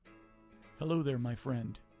Hello there, my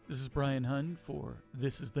friend. This is Brian Hunn for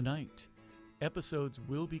This is the Night. Episodes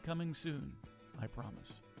will be coming soon, I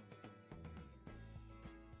promise.